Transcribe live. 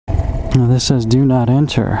Now this says do not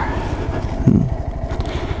enter.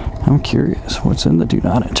 I'm curious, what's in the do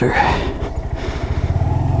not enter?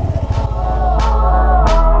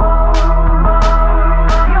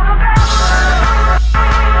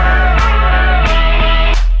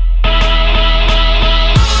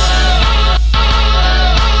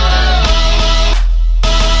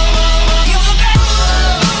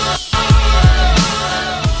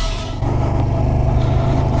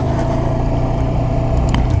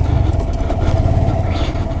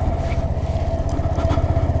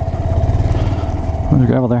 There's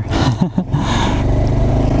gravel there.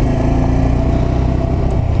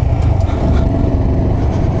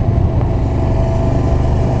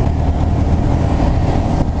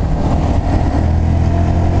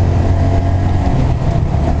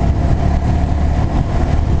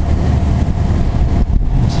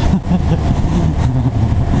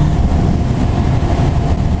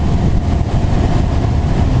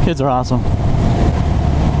 Kids are awesome.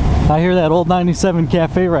 I hear that old 97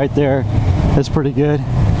 cafe right there. It's pretty good.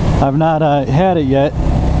 I've not had it yet,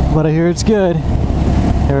 but I hear it's good.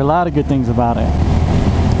 There are a lot of good things about it.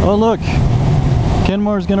 Oh look,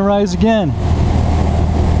 Kenmore's gonna rise again.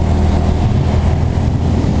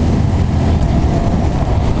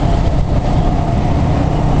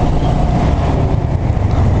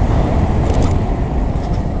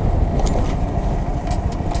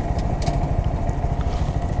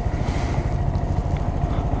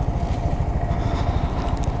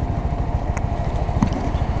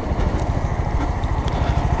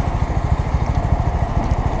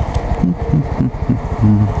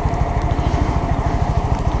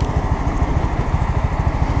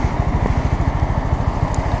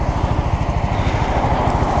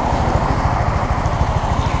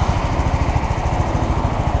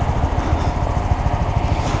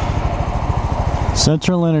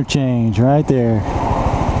 Central Interchange right there.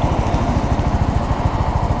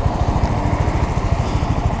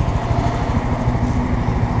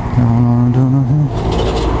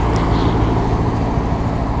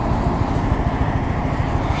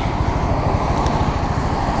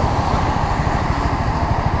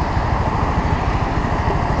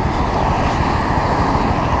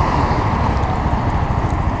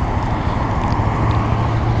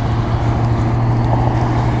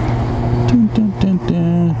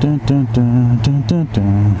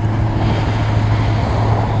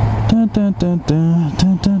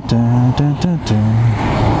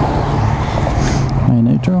 Am I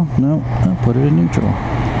neutral? No, I'll put it in neutral.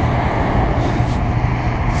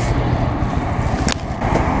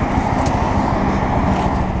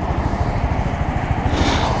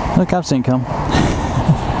 Look, I've seen come.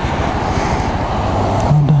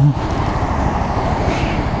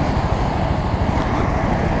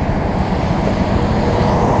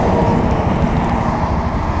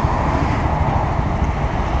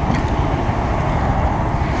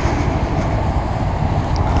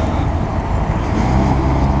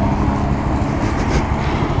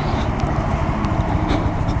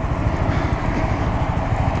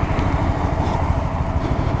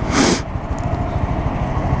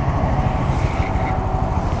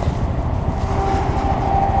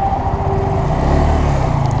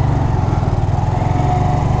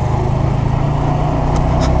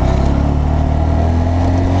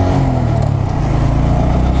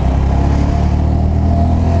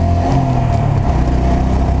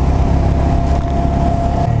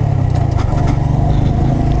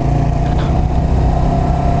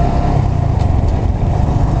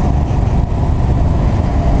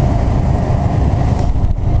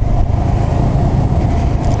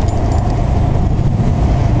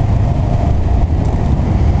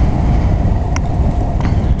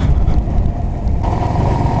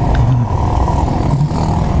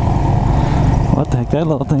 That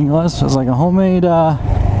little thing was. It's like a homemade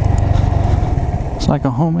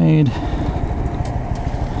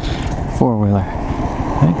four-wheeler.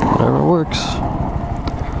 Hey, whatever works.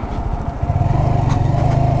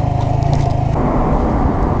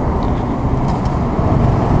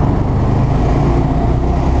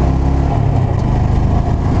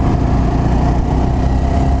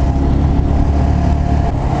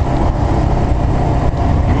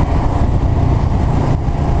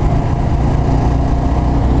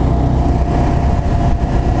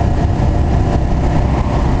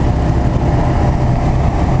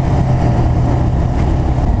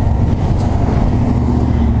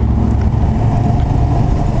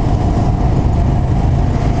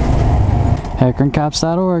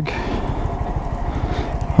 AkronCops.org.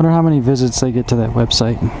 Wonder how many visits they get to that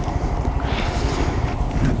website.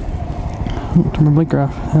 Oh, turn my blinker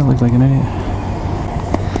off. That looks like an idiot.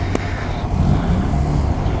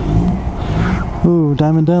 Ooh,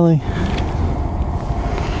 Diamond Deli.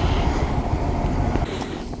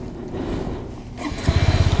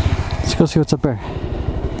 Let's go see what's up there.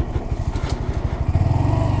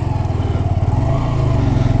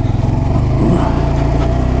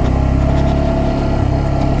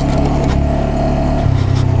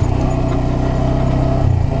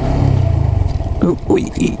 Ooh, oi,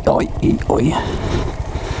 oi, oi.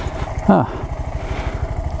 Huh.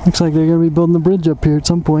 Looks like they're gonna be building the bridge up here at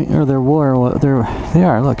some point, or they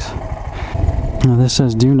are. Looks. Now this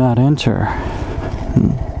says "Do not enter."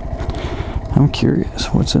 I'm curious,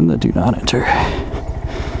 what's in the "Do not enter"?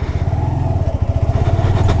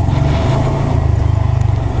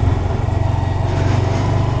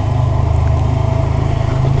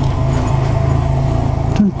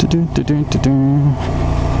 Dun, dun, dun, dun, dun, dun, dun.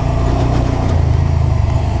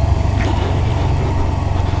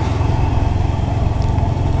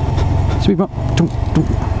 Speed bump. Dum, dum.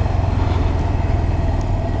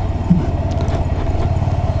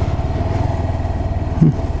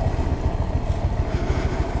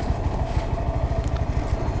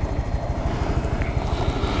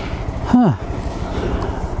 Huh.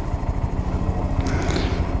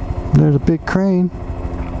 There's a big crane.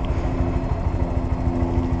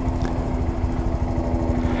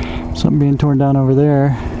 Something being torn down over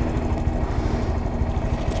there.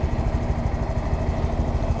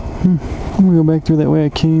 I'm gonna go back through that way I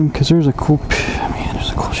came because there's a cool, man, there's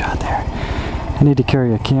a cool shot there. I need to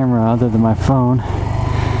carry a camera other than my phone.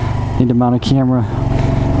 Need to mount a camera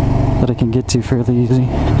that I can get to fairly easy.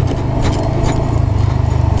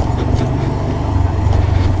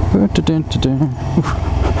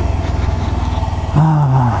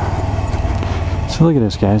 So look at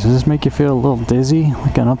this, guys. Does this make you feel a little dizzy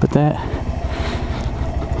looking up at that?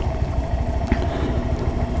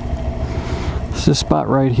 It's this spot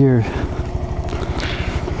right here.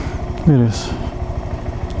 Look at this.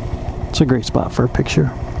 It's a great spot for a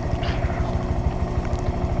picture.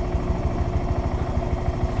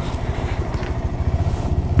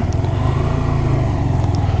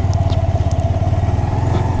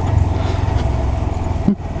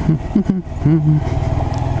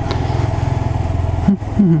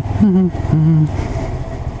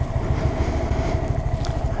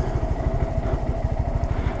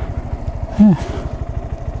 Yeah.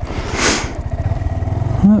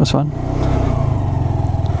 Well, that was fun.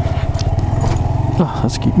 Oh,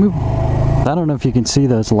 let's keep moving. I don't know if you can see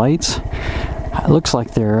those lights. It looks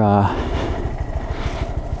like they're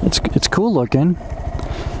it's cool looking,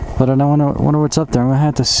 but I don't wonder what's up there. I'm gonna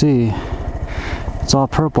have to see. It's all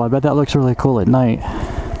purple. I bet that looks really cool at night.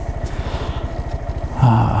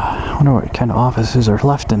 I wonder what kind of offices are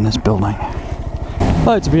left in this building.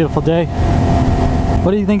 Oh, it's a beautiful day.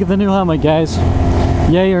 What do you think of the new helmet, guys?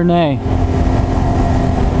 Yay or nay?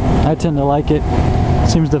 I tend to like it.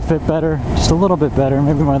 Seems to fit better, just a little bit better.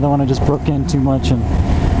 Maybe my other one I just broke in too much, and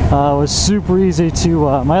it was super easy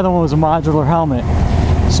to. My other one was a modular helmet,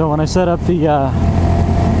 so when I set up the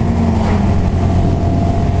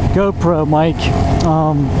GoPro mic,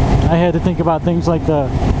 I had to think about things like the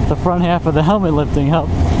front half of the helmet lifting up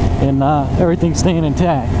and everything staying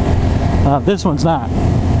intact. This one's not.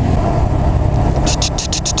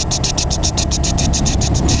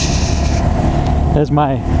 That's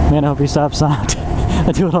my, man, I hope he stops sound.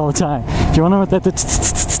 I do it all the time. Do you want to know what that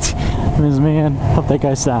means, man? Hope that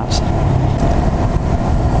guy stops.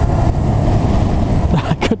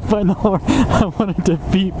 I couldn't find the horn. I wanted to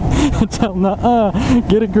beep and tell him,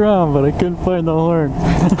 get a Grom, but I couldn't find the horn.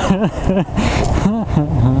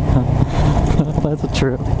 That's a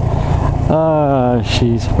trip.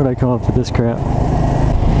 Jeez, where'd I come up with this crap?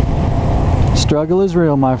 Struggle is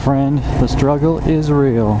real, my friend. The struggle is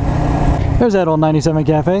real. There's that old 97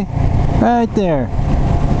 cafe. Right there.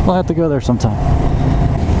 We'll have to go there sometime.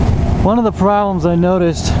 One of the problems I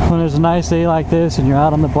noticed when there's a nice day like this and you're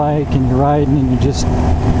out on the bike and you're riding and you're just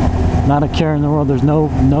not a care in the world, there's no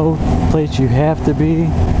place you have to be,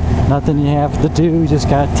 nothing you have to do, you just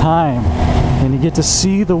got time. And you get to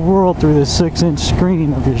see the world through this 6-inch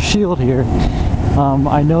screen of your shield here.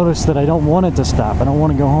 I noticed that I don't want it to stop. I don't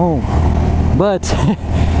want to go home. But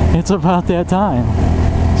it's about that time.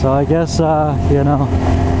 So I guess, you know,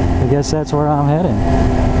 I guess that's where I'm headed.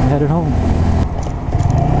 I'm headed home.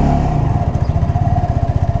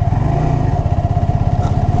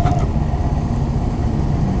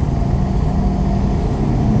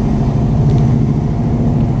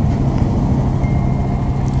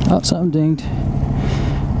 Oh, something dinged.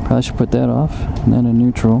 Probably should put that off. And then a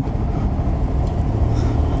neutral.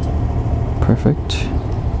 Perfect.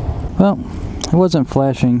 Well, it wasn't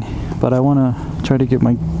flashing, but I want to try to get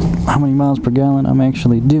my how many miles per gallon I'm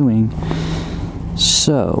actually doing.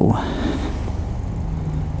 So,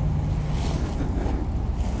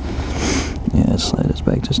 yeah, slide this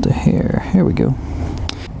back just a hair. Here we go.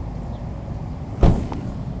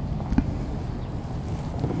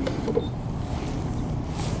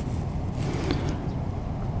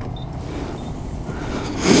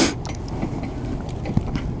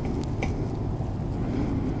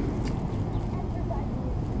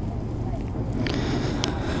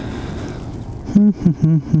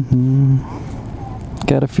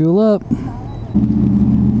 Gotta fuel up.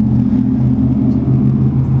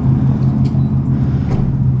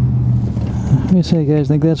 What do you say, guys?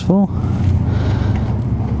 Think that's full?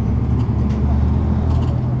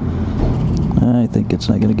 I think it's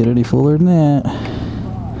not gonna get any fuller than that.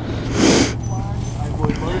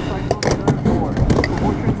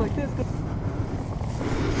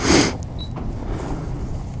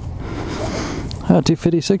 Oh,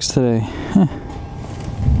 256 today. Huh.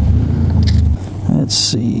 Let's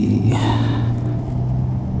see.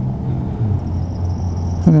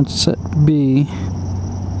 I'm going to set B.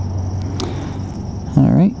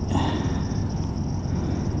 Alright.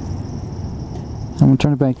 I'm going to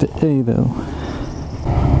turn it back to A though.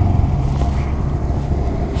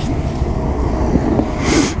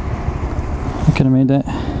 I could have made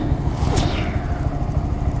that.